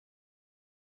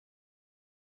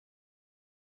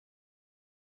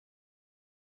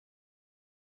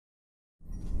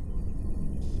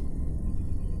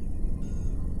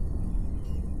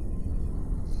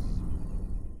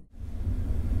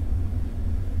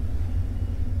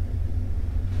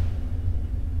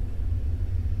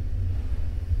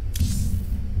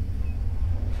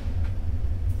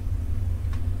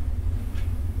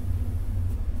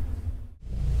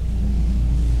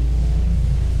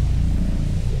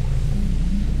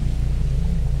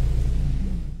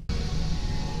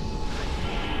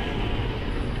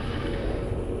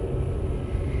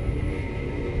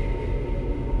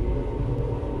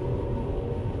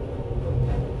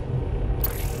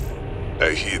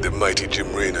I hear the mighty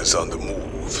Jimraina's on the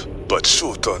move, but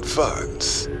short on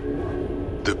funds.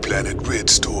 The planet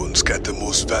Redstone's got the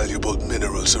most valuable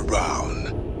minerals around,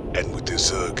 and with the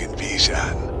Zerg invasion,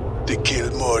 the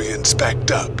Gilmorians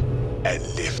backed up and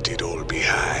left it all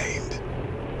behind.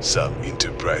 Some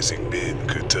enterprising men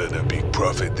could turn a big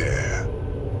profit there.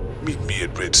 Meet me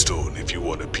at Redstone if you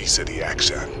want a piece of the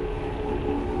action.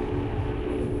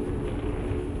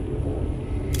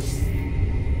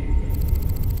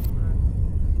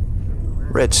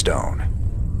 Redstone.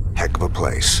 Heck of a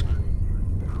place.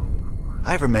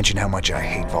 I ever mention how much I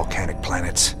hate volcanic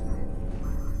planets?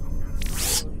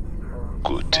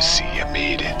 Good to see you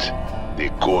made it. They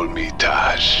call me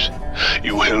Tosh.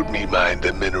 You help me mine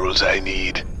the minerals I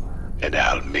need, and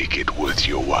I'll make it worth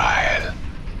your while.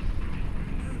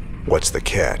 What's the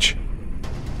catch?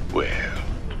 Well,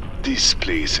 this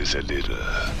place is a little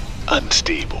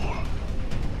unstable.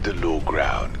 The low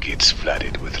ground gets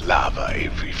flooded with lava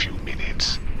every few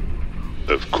minutes.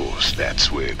 Of course,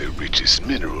 that's where the richest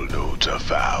mineral nodes are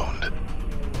found.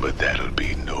 But that'll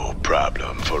be no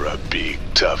problem for a big,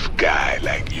 tough guy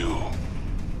like you.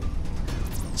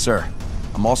 Sir,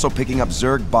 I'm also picking up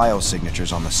Zerg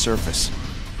biosignatures on the surface.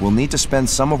 We'll need to spend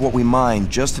some of what we mine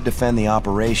just to defend the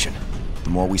operation.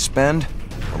 The more we spend,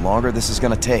 the longer this is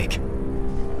gonna take.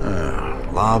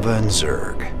 Lava and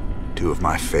Zerg. Two of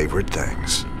my favorite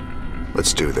things.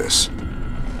 Let's do this.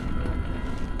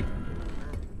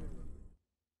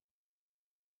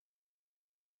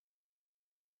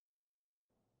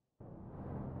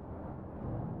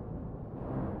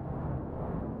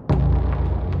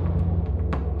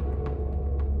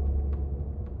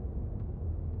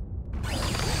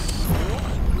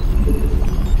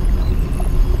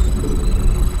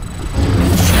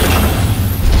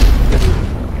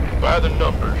 By the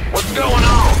numbers. What's going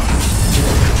on?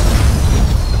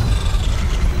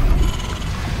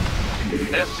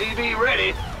 SCV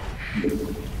ready.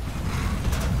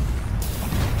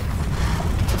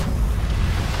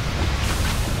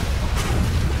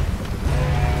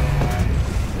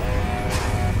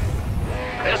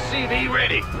 SCV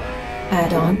ready.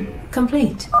 Add-on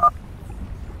complete.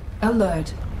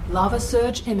 Alert. Lava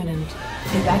surge imminent.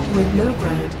 Evacuate low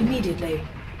ground immediately.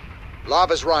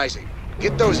 Lava's rising.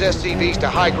 Get those SCVs to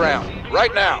high ground,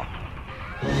 right now.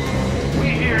 We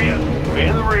hear you.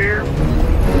 In the rear.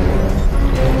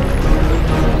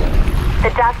 The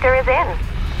doctor is in.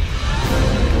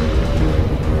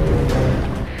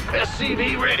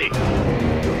 SCV ready.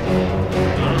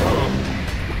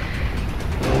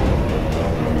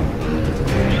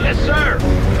 Yes, sir.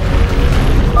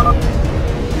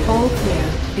 All clear.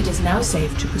 It is now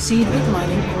safe to proceed with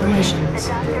mining operations. The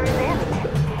doctor is in.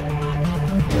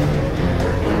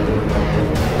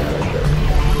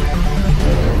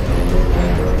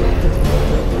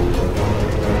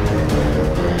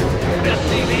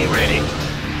 SCV ready.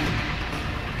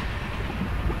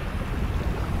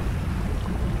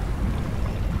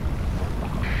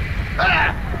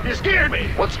 Ah! You scared me.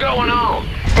 What's going on?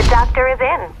 The doctor is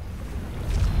in.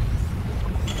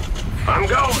 I'm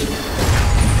going.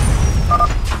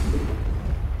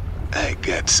 I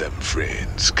got some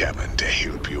friends coming to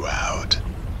help you out.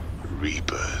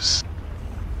 Reapers.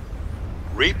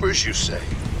 Reapers, you say?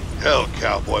 Hell,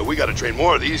 cowboy, we gotta train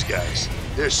more of these guys.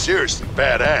 They're seriously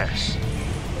badass.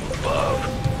 Above.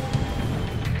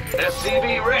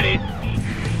 SCV ready.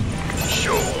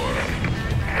 Sure.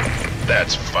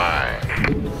 That's fine.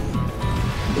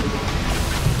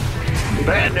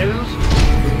 Bad news?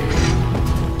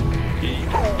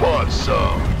 Who wants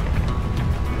some?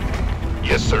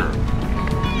 Yes, sir.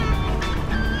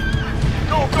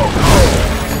 Go, go, go!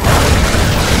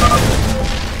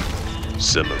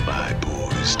 Some of my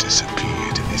boys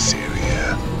disappeared in this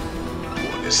area.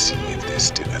 Want to see if they're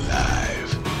still alive.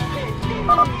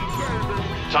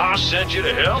 Tosh sent you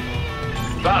to help?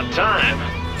 About time.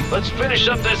 Let's finish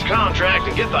up this contract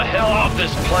and get the hell off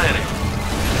this planet.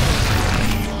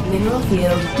 Mineral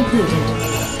field depleted.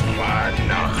 Why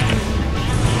not?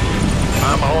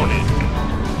 I'm on it.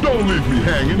 Don't leave me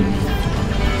hanging.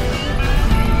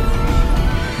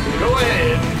 Go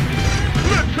ahead.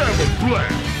 Let's have a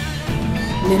blast.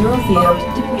 Mineral field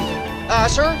depleted.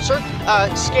 Sir,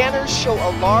 scanners show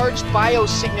a large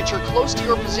biosignature close to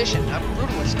your position.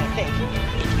 Brutalisk, I think.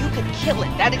 If you could kill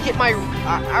it, that'd get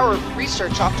our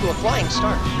research off to a flying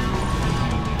start.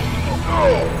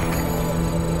 Oh.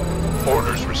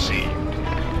 Orders received.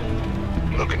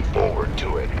 Looking forward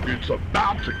to it. It's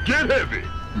about to get heavy.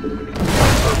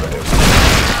 Affirmative.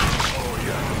 Oh,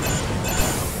 yeah.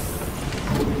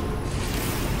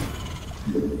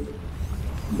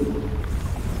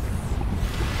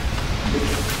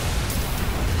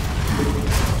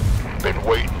 Been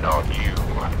waiting on you.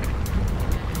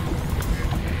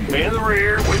 In the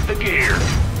rear with the gear.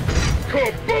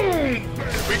 Kaboom!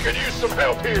 We could use some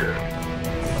help here.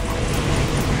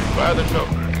 By the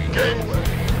number, gangway.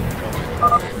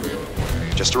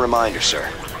 Just a reminder,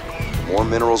 sir. The more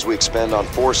minerals we expend on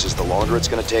forces, the longer it's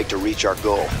going to take to reach our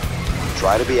goal.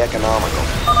 Try to be economical.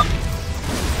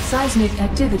 Seismic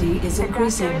activity is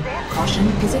increasing. Caution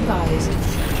is advised.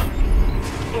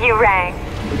 You rang.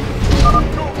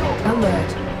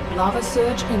 Alert. Lava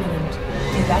surge imminent.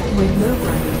 Evacuate low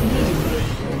ground immediately.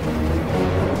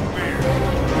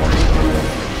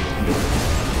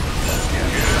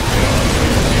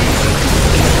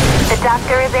 The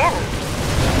doctor is in.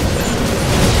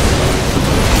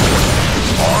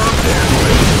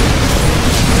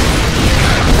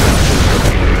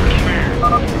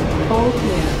 All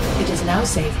clear. It is now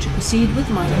safe to proceed with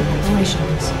mining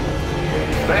operations.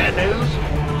 Bad news?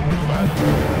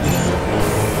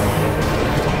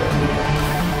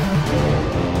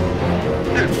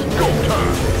 It's go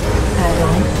time.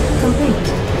 Add-on complete.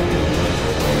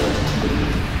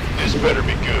 This better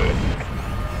be good.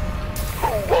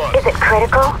 Who won? Is it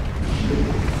critical?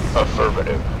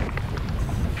 Affirmative.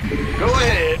 Go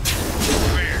ahead.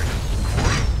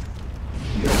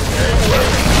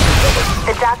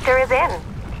 The doctor is in.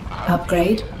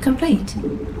 Upgrade complete.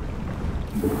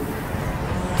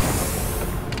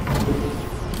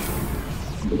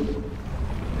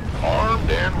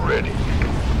 Armed and ready.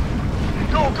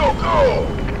 Go, go, go!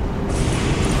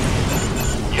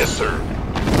 Yes, sir.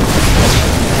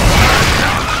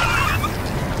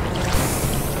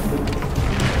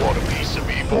 Want a piece of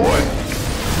me, boy?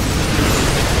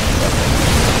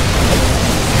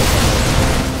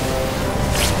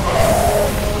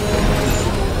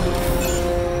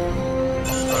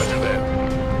 Roger that.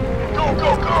 Go,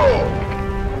 go, go!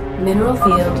 Mineral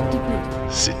field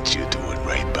depleted. Since you're doing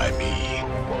right by me,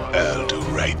 I'll do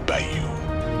right by you.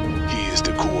 Here's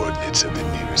the coordinates of the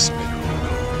nearest mineral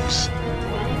nodes.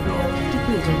 Field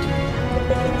depleted.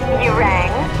 You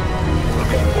rang.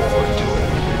 Looking forward to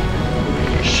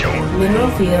it. Sure. Mineral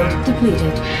field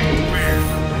depleted.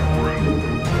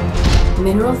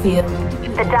 Mineral field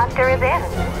depleted. The doctor is in.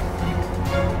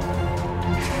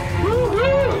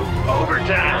 Woohoo!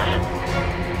 Overtime.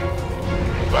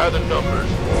 By the numbers,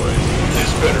 boys.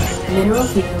 This better be good. Mineral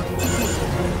field.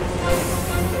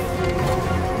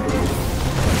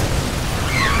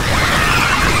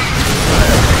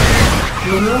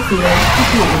 Mineral field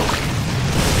depleted.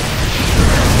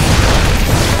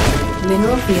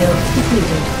 Mineral field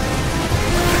depleted.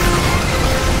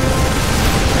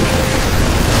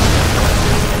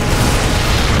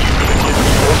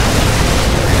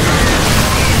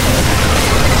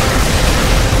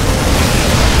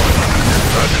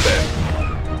 Roger that.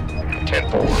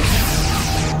 10-4.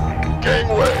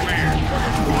 Gangway.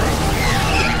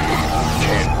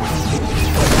 Can't wait.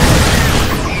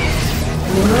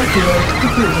 Mineral field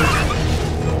depleted.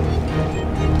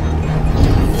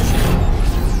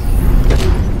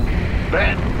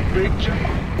 That big jump.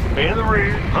 In the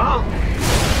rear. Huh?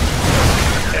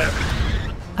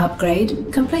 Upgrade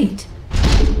complete.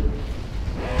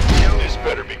 This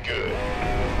better be good.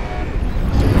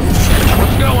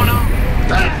 What's going on?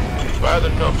 By the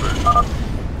numbers.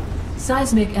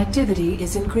 Seismic activity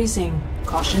is increasing.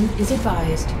 Caution is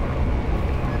advised.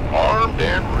 Armed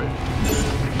and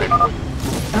ready.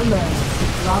 Alert.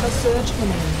 Lava surge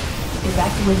imminent.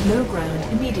 Evacuate low ground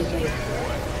immediately.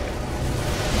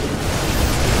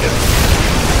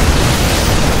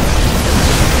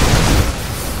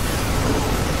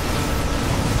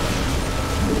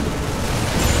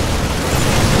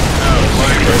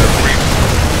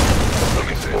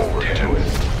 Looking forward to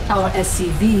it. Our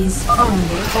SCVs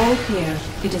armed all clear.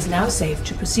 It is now safe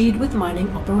to proceed with mining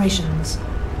operations.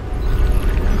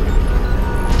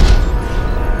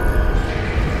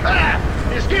 Ah!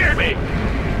 You scared me!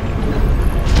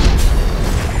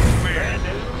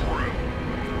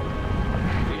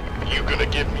 You gonna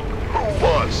give me? Who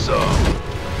wants some?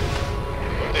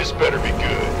 This better be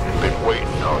good. Been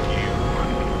waiting on you.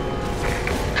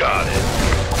 Got it.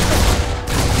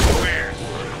 Where's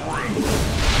through?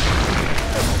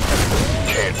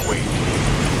 Can't wait.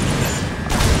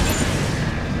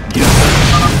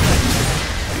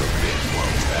 You're being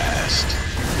blown fast.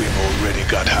 We've already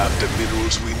got half the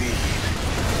minerals we need.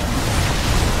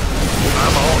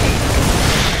 I'm on it.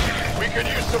 We could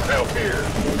use some help here.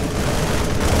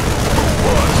 Who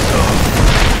wants some?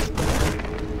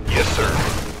 Yes, sir.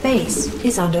 Base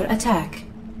is under attack.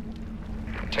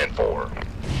 10-4.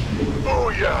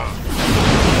 Booyah!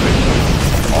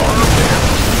 Armed and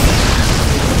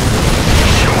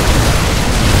sure.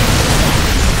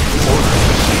 Orders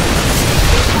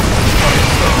received.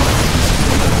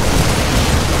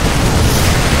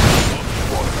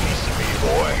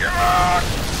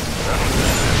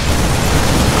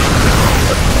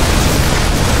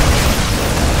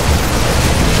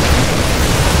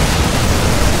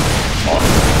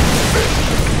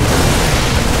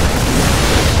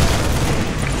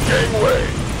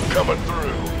 coming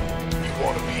through. You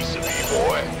want a piece of me,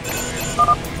 boy?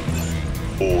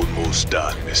 Almost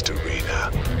done, Mr.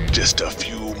 Rena. Just a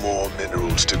few more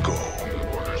minerals to go.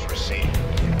 Orders received.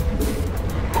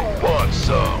 Who wants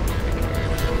some?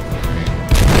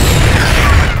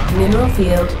 Mineral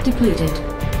field depleted.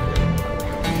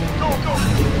 Go, go!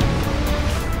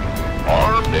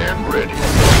 Armed and ready.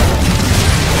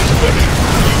 Dispatcher, you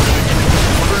gonna give me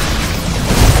orders?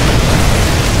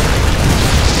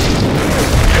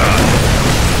 Got it.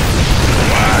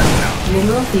 Why now?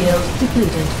 Mineral field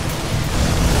depleted.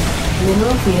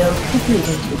 Mineral field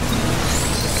depleted.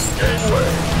 Gangway,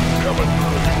 coming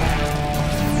through.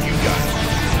 You got it.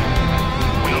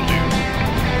 Will do.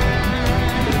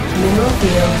 Mineral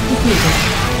field depleted.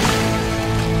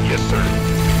 Yes, sir.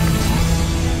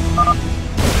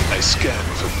 I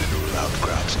scanned for mineral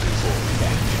outcrops before we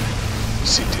landed.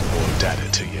 Sending more data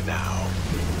to you now.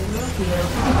 Mineral field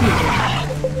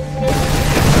depleted.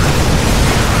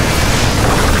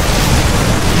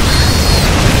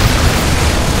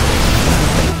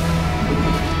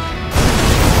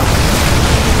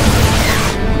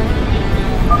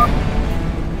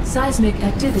 Seismic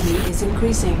activity is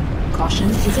increasing. Caution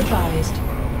is advised.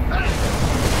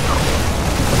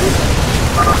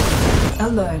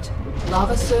 Alert.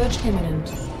 Lava surge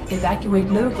imminent. Evacuate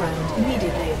low ground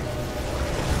immediately.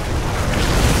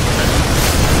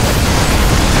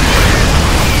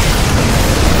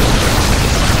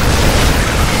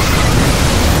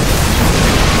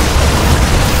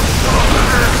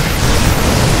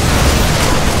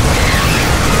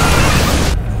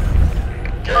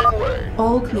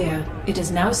 All clear. It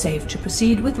is now safe to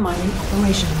proceed with mining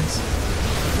operations.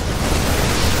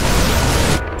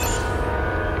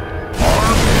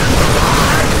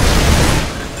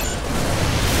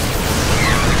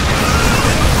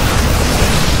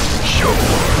 Sure.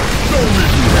 Don't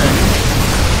leave me hanging.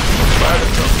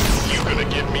 You gonna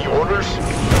give me orders?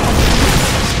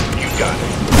 You got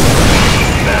it.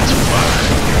 That's fine.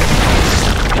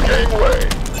 Gangway,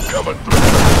 coming through.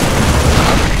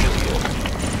 I feel you.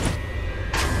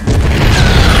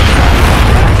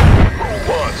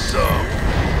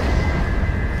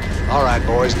 All right,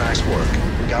 boys, nice work.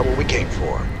 We got what we came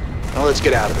for. Now let's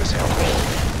get out of this hellhole.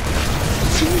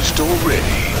 Finished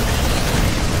already?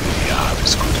 We are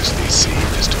as good as they say,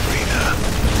 Mr. Rena.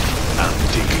 I'm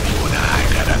thinking you and I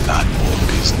got a lot more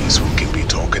business we can be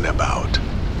talking about.